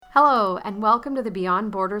Hello, and welcome to the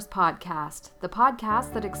Beyond Borders podcast, the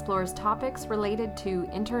podcast that explores topics related to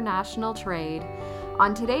international trade.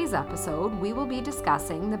 On today's episode, we will be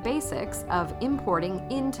discussing the basics of importing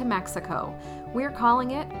into Mexico. We're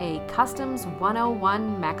calling it a Customs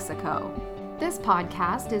 101 Mexico. This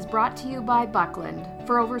podcast is brought to you by Buckland.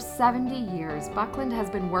 For over 70 years, Buckland has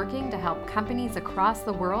been working to help companies across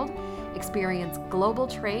the world experience global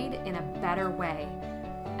trade in a better way.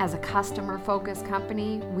 As a customer-focused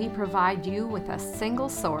company, we provide you with a single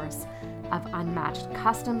source of unmatched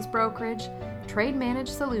customs brokerage, trade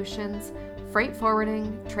managed solutions, freight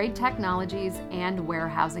forwarding, trade technologies, and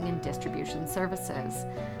warehousing and distribution services.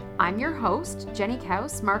 I'm your host, Jenny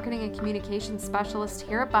Kaus, Marketing and Communications Specialist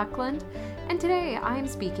here at Buckland, and today I am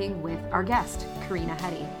speaking with our guest, Karina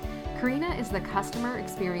Huddy. Karina is the Customer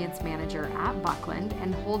Experience Manager at Buckland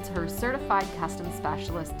and holds her Certified Customs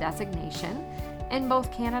Specialist designation in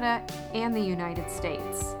both Canada and the United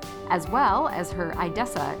States, as well as her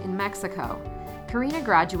IDESA in Mexico. Karina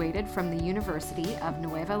graduated from the University of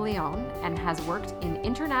Nuevo León and has worked in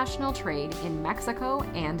international trade in Mexico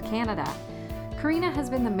and Canada. Karina has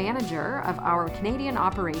been the manager of our Canadian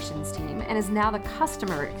operations team and is now the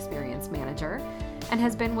Customer Experience Manager and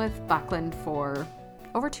has been with Buckland for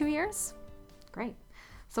over 2 years. Great.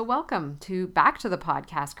 So welcome back to the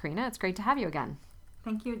podcast, Karina. It's great to have you again.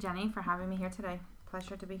 Thank you, Jenny, for having me here today.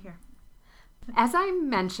 Pleasure to be here. As I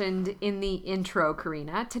mentioned in the intro,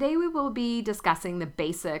 Karina, today we will be discussing the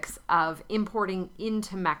basics of importing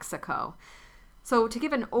into Mexico. So to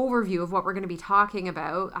give an overview of what we're going to be talking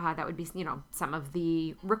about, that would be, some of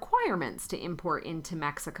the requirements to import into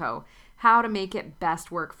Mexico, how to make it best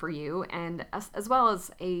work for you, and as well as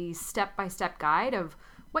a step-by-step guide of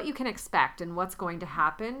what you can expect and what's going to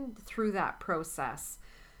happen through that process.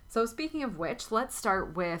 So speaking of which, let's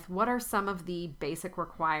start with what are some of the basic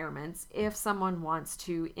requirements if someone wants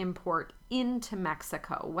to import into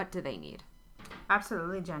Mexico? What do they need?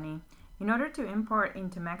 Absolutely, Jenny. In order to import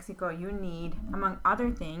into Mexico, you need, among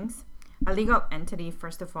other things, a legal entity,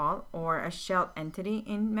 first of all, or a shell entity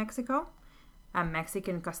in Mexico, a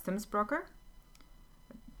Mexican customs broker,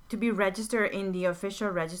 to be registered in the official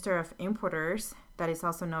register of importers, that is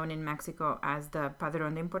also known in Mexico as the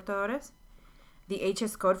Padrón de Importadores, the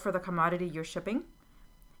HS code for the commodity you're shipping,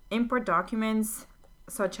 import documents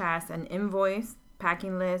such as an invoice,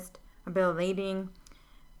 packing list, a bill of lading,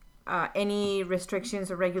 any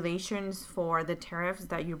restrictions or regulations for the tariffs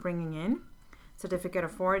that you're bringing in, certificate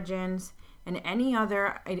of origins, and any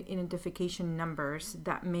other identification numbers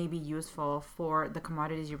that may be useful for the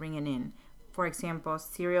commodities you're bringing in. For example,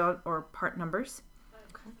 serial or part numbers,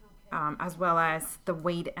 as well as the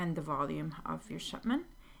weight and the volume of your shipment,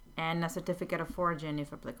 and a certificate of origin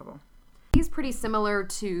if applicable. These pretty similar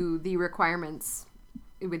to the requirements,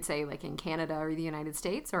 you would say, like in Canada or the United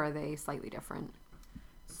States, or are they slightly different?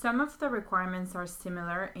 Some of the requirements are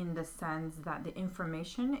similar in the sense that the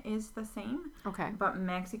information is the same. Okay. But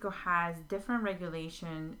Mexico has different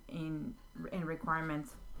regulation in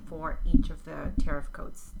requirements for each of the tariff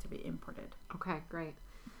codes to be imported. Okay, great.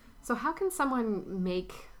 So how can someone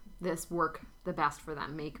make this work the best for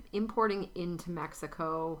them? Make importing into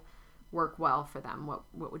Mexico work well for them? What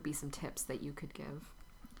would be some tips that you could give?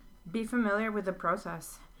 Be familiar with the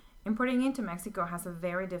process. Importing into Mexico has a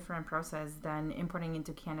very different process than importing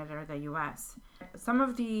into Canada or the US. Some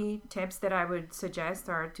of the tips that I would suggest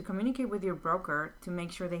are to communicate with your broker to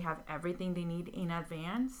make sure they have everything they need in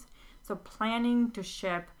advance. So planning to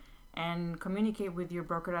ship and communicate with your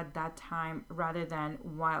broker at that time rather than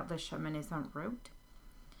while the shipment is en route.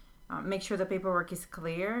 Make sure the paperwork is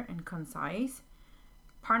clear and concise.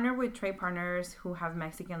 Partner with trade partners who have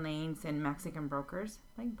Mexican lanes and Mexican brokers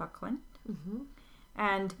like Buckland. Mm-hmm.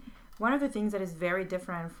 And one of the things that is very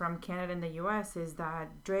different from Canada and the US is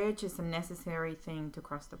that drayage is a necessary thing to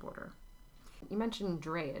cross the border. You mentioned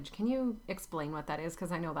drayage. Can you explain what that is?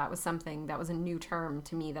 Because I know that was something that was a new term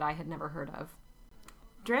to me that I had never heard of.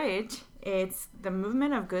 Drayage, it's the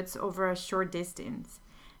movement of goods over a short distance.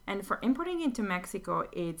 And for importing into Mexico,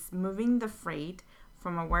 it's moving the freight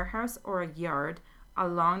from a warehouse or a yard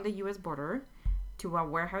along the U.S. border to a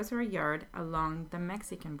warehouse or a yard along the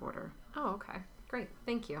Mexican border. Oh, okay. Great.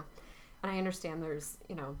 Thank you. And I understand there's,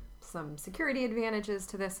 some security advantages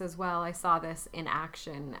to this as well. I saw this in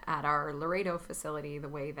action at our Laredo facility, the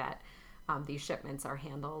way that these shipments are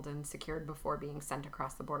handled and secured before being sent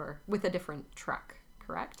across the border with a different truck,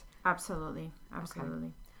 correct? Absolutely.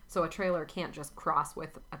 Okay. So a trailer can't just cross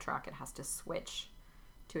with a truck. It has to switch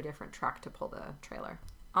to a different truck to pull the trailer.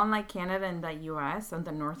 Unlike Canada and the U.S. on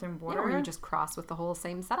the northern border. Yeah, where you just cross with the whole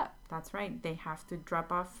same setup. That's right. They have to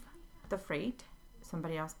drop off the freight.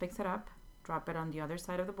 Somebody else picks it up, drop it on the other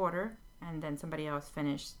side of the border, and then somebody else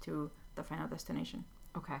finish to the final destination.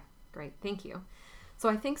 Okay, great. Thank you. So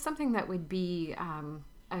I think something that would be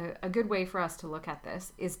a good way for us to look at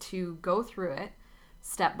this is to go through it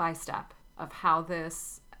step by step of how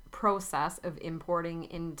this process of importing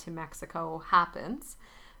into Mexico happens.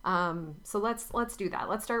 So let's do that.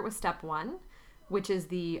 Let's start with step 1, which is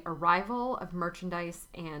the arrival of merchandise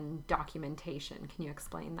and documentation. Can you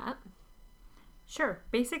explain that? Sure.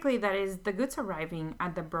 Basically, that is the goods arriving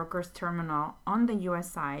at the broker's terminal on the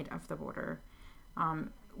U.S. side of the border.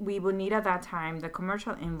 We will need at that time the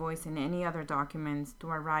commercial invoice and any other documents to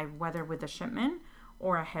arrive, whether with the shipment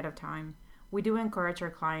or ahead of time. We do encourage our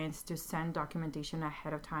clients to send documentation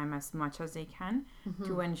ahead of time as much as they can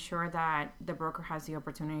to ensure that the broker has the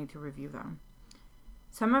opportunity to review them.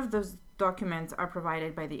 Some of those documents are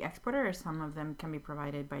provided by the exporter, or some of them can be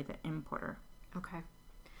provided by the importer. Okay.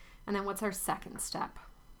 And then what's our second step?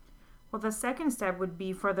 Well, the second step would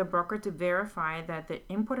be for the broker to verify that the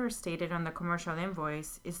importer stated on the commercial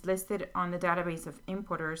invoice is listed on the database of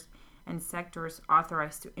importers and sectors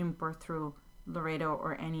authorized to import through Laredo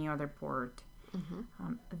or any other port.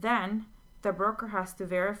 Then the broker has to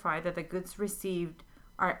verify that the goods received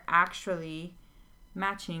are actually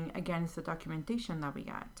matching against the documentation that we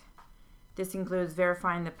got. This includes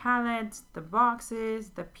verifying the pallets, the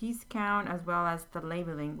boxes, the piece count, as well as the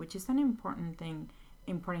labeling, which is an important thing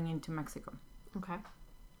importing into Mexico. Okay.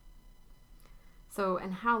 So,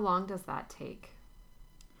 and how long does that take?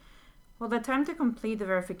 Well, the time to complete the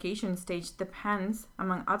verification stage depends,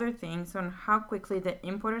 among other things, on how quickly the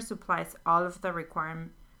importer supplies all of the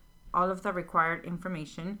required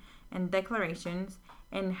information and declarations,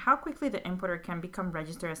 and how quickly the importer can become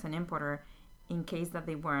registered as an importer in case that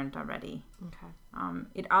they weren't already. Okay.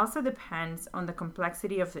 It also depends on the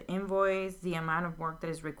complexity of the invoice, the amount of work that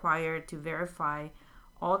is required to verify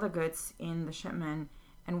all the goods in the shipment,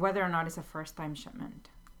 and whether or not it's a first-time shipment.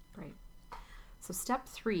 Great. So step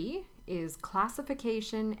 3 is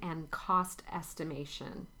classification and cost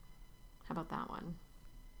estimation. How about that one?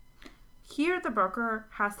 Here, the broker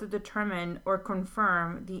has to determine or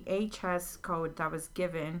confirm the HS code that was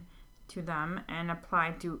given to them and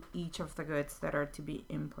applied to each of the goods that are to be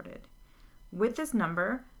imported. With this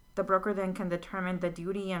number, the broker then can determine the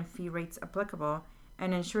duty and fee rates applicable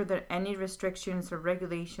and ensure that any restrictions or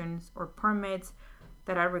regulations or permits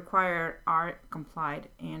that are required are complied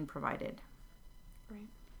and provided. Great.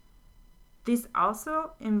 This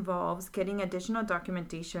also involves getting additional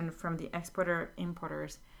documentation from the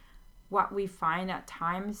exporter-importers. What we find at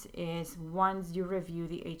times is once you review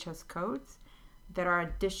the HS codes, there are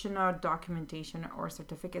additional documentation or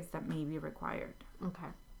certificates that may be required. Okay.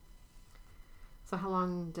 So how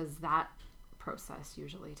long does that process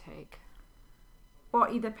usually take? Well,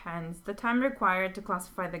 it depends. The time required to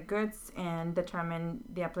classify the goods and determine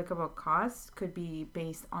the applicable costs could be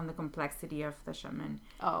based on the complexity of the shipment.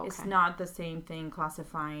 Oh, okay. It's not the same thing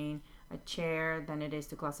classifying a chair than it is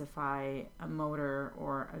to classify a motor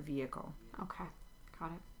or a vehicle. Okay,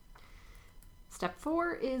 got it. Step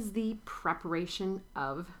 4 is the preparation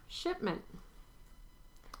of shipment.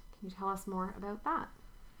 Can you tell us more about that?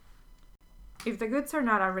 If the goods are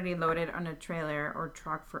not already loaded on a trailer or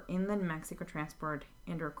truck for inland Mexico transport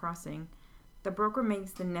and or crossing, the broker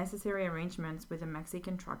makes the necessary arrangements with a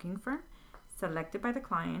Mexican trucking firm selected by the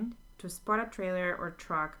client to spot a trailer or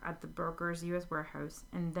truck at the broker's U.S. warehouse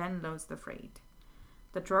and then loads the freight.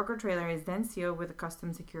 The truck or trailer is then sealed with a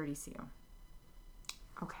custom security seal.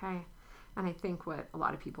 Okay. And I think what a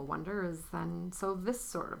lot of people wonder is then, so this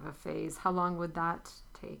sort of a phase, how long would that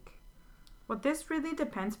take? Well, this really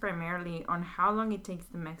depends primarily on how long it takes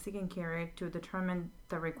the Mexican carrier to determine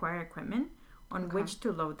the required equipment on which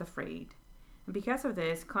to load the freight. And because of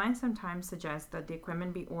this, clients sometimes suggest that the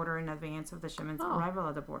equipment be ordered in advance of the shipment's arrival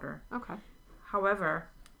at the border. Okay. However,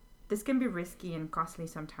 this can be risky and costly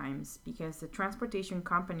sometimes because the transportation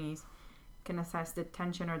companies can assess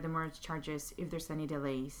detention or demurrage charges if there's any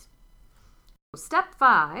delays. Step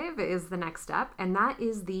 5 is the next step, and that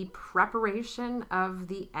is the preparation of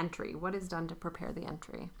the entry. What is done to prepare the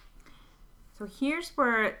entry? So here's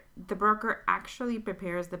where the broker actually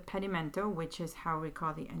prepares the pedimento, which is how we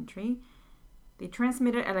call the entry. They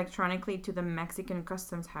transmit it electronically to the Mexican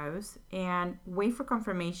Customs House and wait for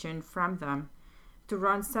confirmation from them to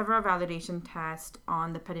run several validation tests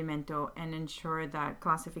on the pedimento and ensure that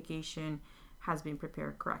classification has been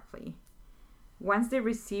prepared correctly. Once they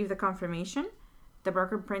receive the confirmation, the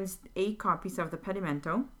broker prints 8 copies of the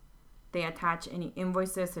pedimento. They attach any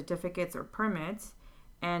invoices, certificates, or permits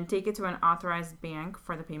and take it to an authorized bank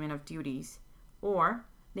for the payment of duties, or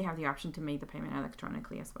they have the option to make the payment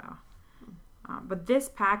electronically as well. But this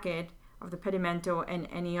packet of the pedimento and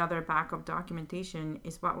any other backup documentation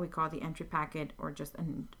is what we call the entry packet, or just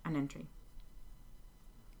an entry.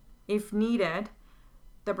 If needed,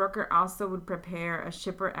 the broker also would prepare a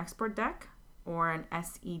shipper export deck, or an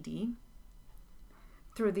SED,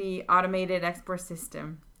 through the automated export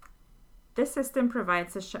system. This system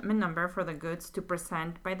provides a shipment number for the goods to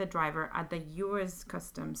present by the driver at the U.S.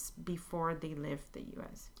 Customs before they leave the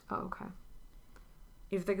U.S. Oh, okay.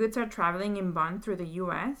 If the goods are traveling inbound through the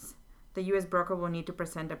U.S., the U.S. broker will need to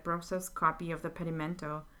present a processed copy of the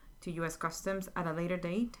pedimento to U.S. Customs at a later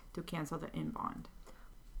date to cancel the inbound.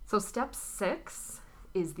 So step 6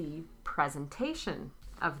 is the presentation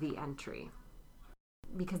of the entry.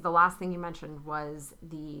 Because the last thing you mentioned was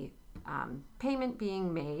the payment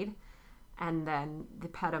being made and then the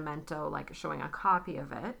pedimento, like showing a copy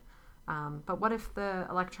of it. But what if the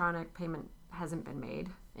electronic payment hasn't been made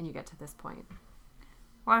and you get to this point?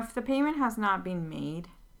 Well, if the payment has not been made,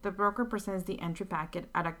 the broker presents the entry packet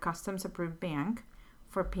at a customs-approved bank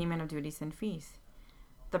for payment of duties and fees.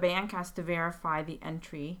 The bank has to verify the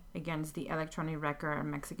entry against the electronic record of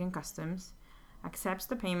Mexican Customs, accepts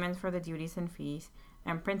the payment for the duties and fees,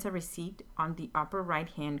 and prints a receipt on the upper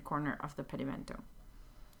right-hand corner of the pedimento.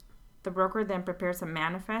 The broker then prepares a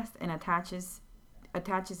manifest and attaches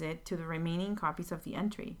it to the remaining copies of the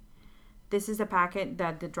entry. This is a packet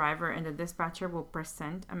that the driver and the dispatcher will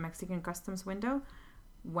present at Mexican Customs window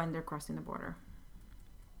when they're crossing the border.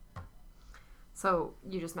 So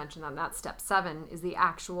you just mentioned that step 7 is the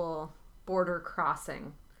actual border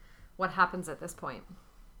crossing. What happens at this point?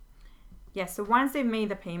 Yes, so once they've made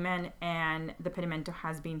the payment and the pedimento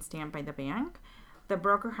has been stamped by the bank, the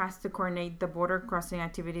broker has to coordinate the border crossing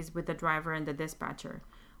activities with the driver and the dispatcher,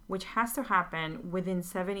 which has to happen within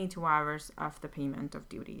 72 hours of the payment of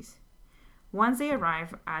duties. Once they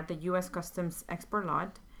arrive at the U.S. Customs export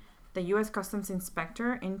lot, the U.S. Customs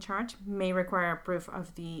inspector in charge may require a proof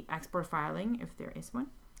of the export filing, if there is one.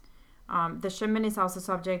 The shipment is also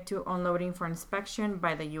subject to unloading for inspection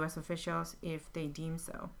by the U.S. officials if they deem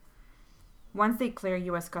so. Once they clear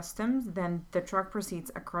U.S. Customs, then the truck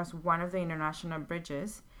proceeds across one of the international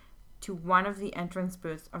bridges to one of the entrance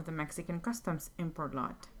booths of the Mexican Customs import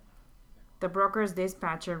lot. The broker's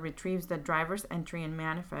dispatcher retrieves the driver's entry and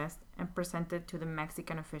manifest and presents it to the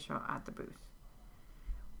Mexican official at the booth.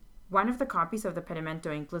 One of the copies of the pedimento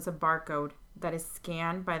includes a barcode that is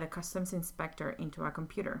scanned by the customs inspector into a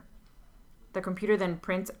computer. The computer then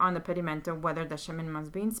prints on the pedimento whether the shipment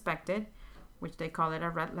must be inspected, which they call it a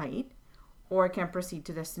red light, or can proceed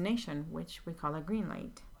to destination, which we call a green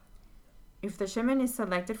light. If the shipment is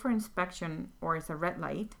selected for inspection or is a red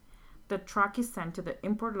light, the truck is sent to the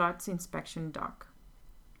import lot's inspection dock.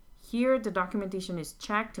 Here, the documentation is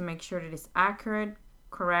checked to make sure it is accurate,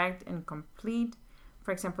 correct, and complete.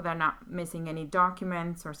 For example, they're not missing any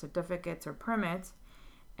documents or certificates or permits,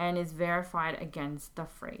 and is verified against the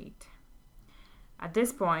freight. At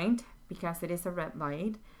this point, because it is a red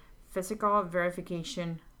light, physical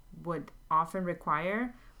verification would often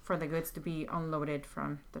require for the goods to be unloaded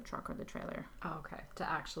from the truck or the trailer. Oh, okay. To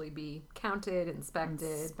actually be counted,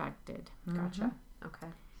 inspected. Gotcha. Okay.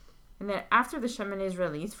 And then after the shipment is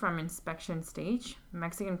released from inspection stage,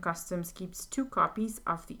 Mexican Customs keeps 2 copies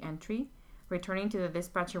of the entry, returning to the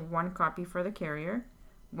dispatcher 1 copy for the carrier,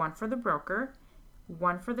 1 for the broker,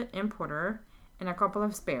 1 for the importer, and a couple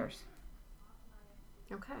of spares.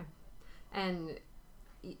 Okay. And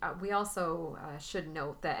we also should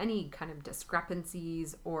note that any kind of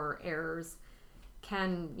discrepancies or errors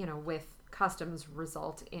can, with customs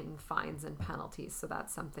result in fines and penalties. So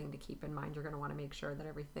that's something to keep in mind. You're going to want to make sure that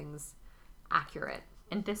everything's accurate.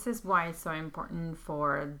 And this is why it's so important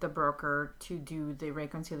for the broker to do the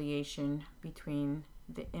reconciliation between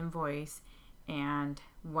the invoice and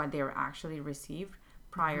what they were actually received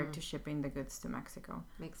prior to shipping the goods to Mexico.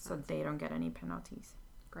 Makes sense. So they don't get any penalties.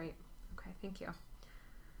 Great. Okay, thank you.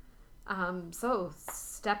 So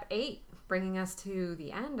step 8, bringing us to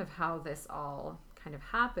the end of how this all kind of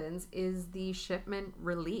happens, is the shipment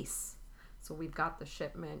release. So we've got the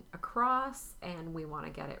shipment across and we want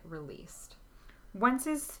to get it released. Once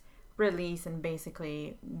it's released, and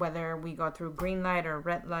basically whether we go through green light or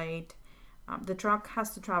red light, the truck has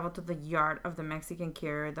to travel to the yard of the Mexican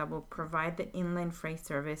carrier that will provide the inland freight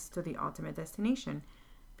service to the ultimate destination.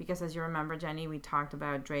 Because as you remember, Jenny, we talked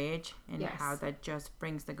about drayage and how that just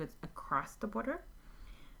brings the goods across the border.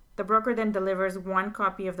 The broker then delivers 1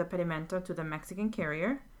 copy of the pedimento to the Mexican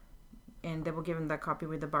carrier, and they will give him that copy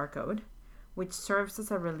with the barcode, which serves as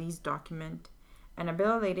a release document and a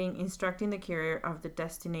bill of lading instructing the carrier of the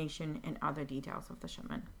destination and other details of the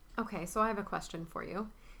shipment. Okay, so I have a question for you.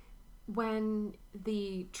 When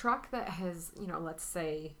the truck that has, let's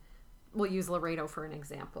say, we'll use Laredo for an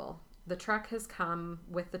example. The truck has come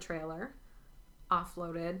with the trailer,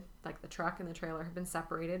 offloaded, like the truck and the trailer have been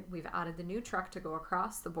separated. We've added the new truck to go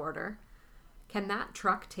across the border. Can that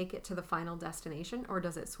truck take it to the final destination, or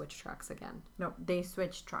does it switch trucks again? No, they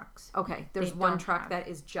switch trucks. Okay, there's one truck that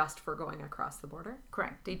is just for going across the border?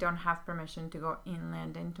 Correct. They don't have permission to go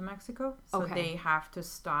inland into Mexico, so Okay. they have to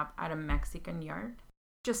stop at a Mexican yard.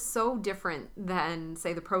 Just so different than,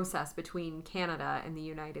 say, the process between Canada and the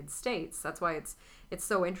United States. That's why it's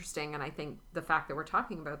so interesting. And I think the fact that we're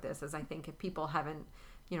talking about this is, I think if people haven't,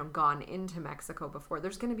 gone into Mexico before,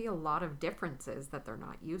 there's going to be a lot of differences that they're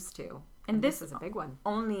not used to. And this is a big one.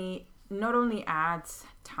 Not only adds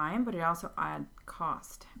time, but it also adds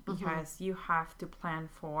cost, because you have to plan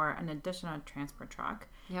for an additional transport truck.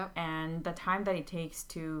 Yep. And the time that it takes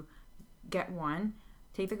to get one,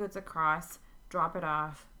 take the goods across, drop it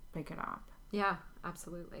off, pick it up. Yeah,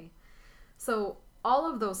 absolutely. So all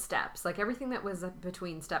of those steps, like everything that was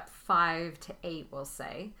between step 5 to 8, we'll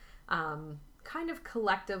say, kind of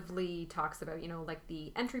collectively talks about, like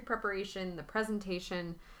the entry preparation, the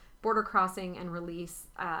presentation, border crossing, and release.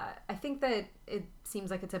 I think that it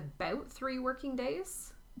seems like it's about 3 working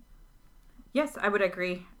days. Yes, I would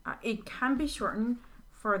agree. It can be shortened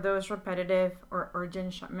for those repetitive or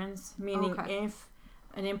urgent shipments, meaning if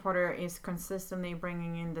an importer is consistently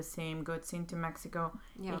bringing in the same goods into Mexico,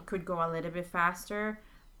 it could go a little bit faster,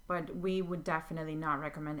 but we would definitely not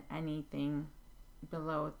recommend anything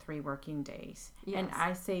below 3 working days. Yes. And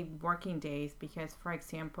I say working days because, for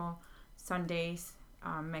example, Sundays,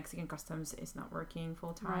 Mexican customs is not working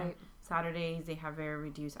full time. Right. Saturdays, they have very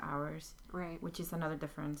reduced hours. Right. Which is another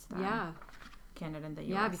difference than Canada and the US.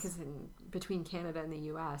 Yeah, because between Canada and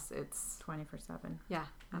the US, it's 24/7. Yeah,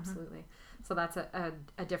 absolutely. So that's a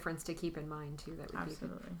difference to keep in mind too. That would be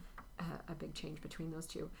a big change between those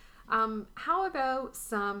two. How about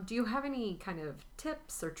do you have any kind of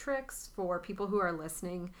tips or tricks for people who are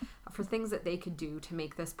listening for things that they could do to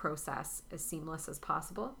make this process as seamless as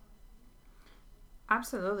possible?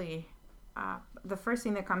 Absolutely. The first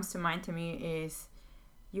thing that comes to mind to me is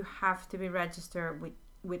you have to be registered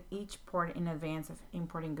with each port in advance of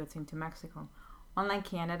importing goods into Mexico. Unlike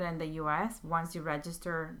Canada and the US, once you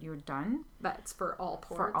register, you're done. That's for all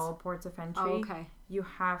ports? For all ports of entry. Oh, okay. You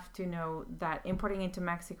have to know that importing into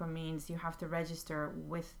Mexico means you have to register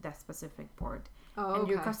with that specific port. Oh, and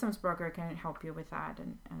your customs broker can help you with that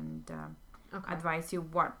and advise you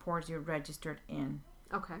what ports you're registered in.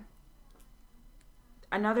 Okay.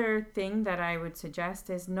 Another thing that I would suggest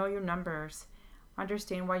is know your numbers.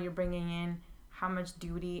 Understand what you're bringing in, how much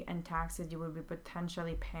duty and taxes you will be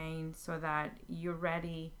potentially paying, so that you're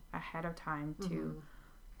ready ahead of time to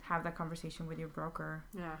have that conversation with your broker.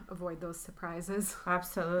 Yeah, avoid those surprises.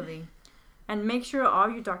 Absolutely. And make sure all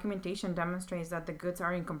your documentation demonstrates that the goods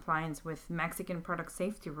are in compliance with Mexican product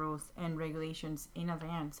safety rules and regulations in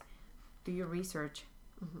advance. Do your research.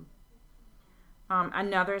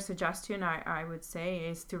 Another suggestion I would say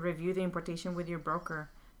is to review the importation with your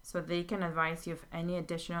broker, so they can advise you of any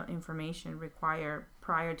additional information required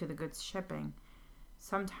prior to the goods shipping.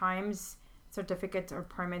 Sometimes certificates or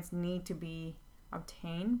permits need to be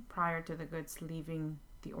obtained prior to the goods leaving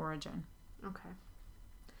the origin. Okay.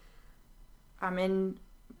 And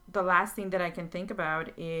the last thing that I can think about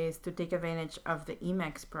is to take advantage of the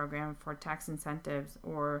EMEX program for tax incentives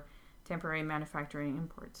or temporary manufacturing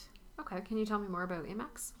imports. Okay. Can you tell me more about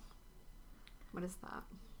EMEX? What is that?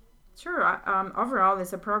 Sure. Overall,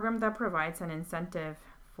 it's a program that provides an incentive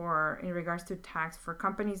in regards to tax for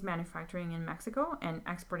companies manufacturing in Mexico and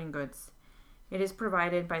exporting goods. It is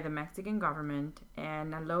provided by the Mexican government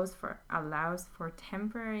and allows for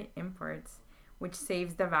temporary imports, which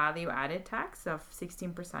saves the value-added tax of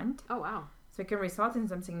 16%. Oh, wow. So it can result in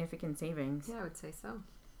some significant savings. Yeah, I would say so.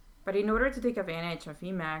 But in order to take advantage of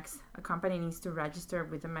EMEX, a company needs to register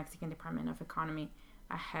with the Mexican Department of Economy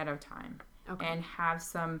ahead of time and have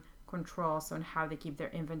some controls on how they keep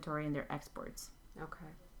their inventory and their exports. Okay.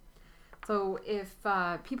 So if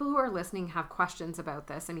people who are listening have questions about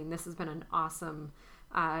this, I mean, this has been an awesome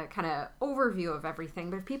kind of overview of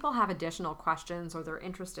everything, but if people have additional questions or they're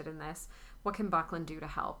interested in this, what can Buckland do to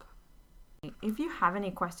help? If you have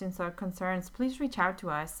any questions or concerns, please reach out to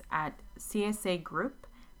us at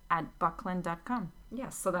csagroup@buckland.com.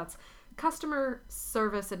 Yes, so that's Customer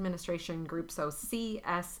Service Administration Group, so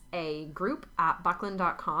CSA Group at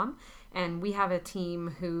buckland.com. And we have a team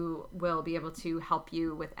who will be able to help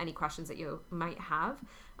you with any questions that you might have.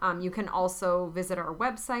 You can also visit our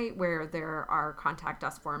website where there are contact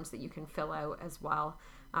us forms that you can fill out as well.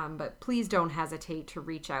 But please don't hesitate to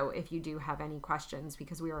reach out if you do have any questions,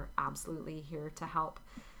 because we are absolutely here to help.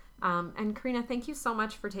 And Karina, thank you so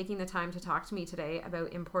much for taking the time to talk to me today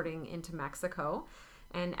about importing into Mexico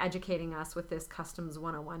and educating us with this Customs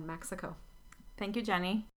 101 Mexico. Thank you,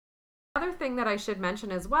 Jenny. Another thing that I should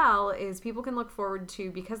mention as well is people can look forward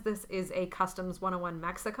to, because this is a Customs 101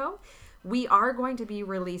 Mexico, we are going to be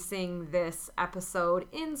releasing this episode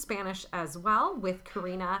in Spanish as well with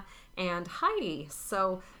Karina and Heidi.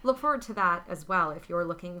 So look forward to that as well if you're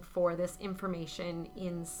looking for this information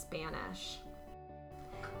in Spanish.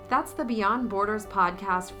 That's the Beyond Borders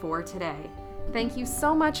podcast for today. Thank you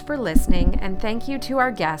so much for listening, and thank you to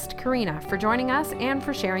our guest, Karina, for joining us and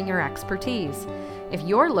for sharing your expertise. If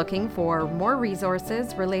you're looking for more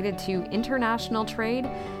resources related to international trade,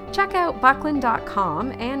 check out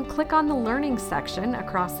buckland.com and click on the Learning section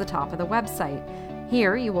across the top of the website.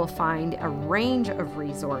 Here you will find a range of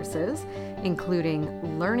resources,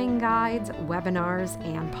 including learning guides, webinars,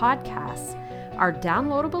 and podcasts. Our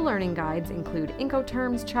downloadable learning guides include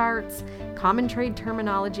Incoterms charts, common trade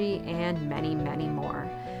terminology, and many, many more.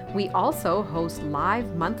 We also host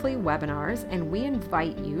live monthly webinars, and we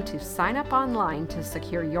invite you to sign up online to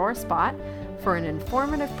secure your spot for an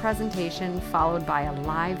informative presentation followed by a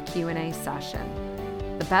live Q&A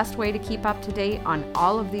session. The best way to keep up to date on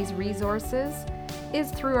all of these resources is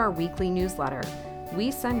through our weekly newsletter.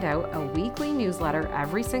 We send out a weekly newsletter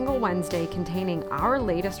every single Wednesday containing our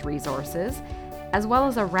latest resources, as well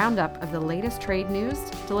as a roundup of the latest trade news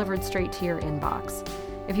delivered straight to your inbox.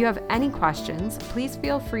 If you have any questions, please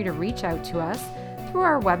feel free to reach out to us through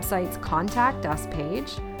our website's Contact Us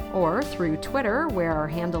page, or through Twitter, where our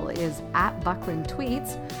handle is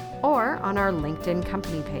 @BucklandTweets, or on our LinkedIn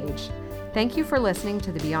company page. Thank you for listening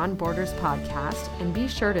to the Beyond Borders podcast, and be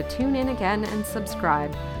sure to tune in again and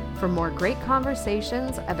subscribe for more great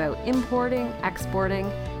conversations about importing, exporting,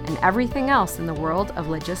 and everything else in the world of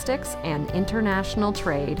logistics and international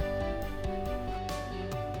trade.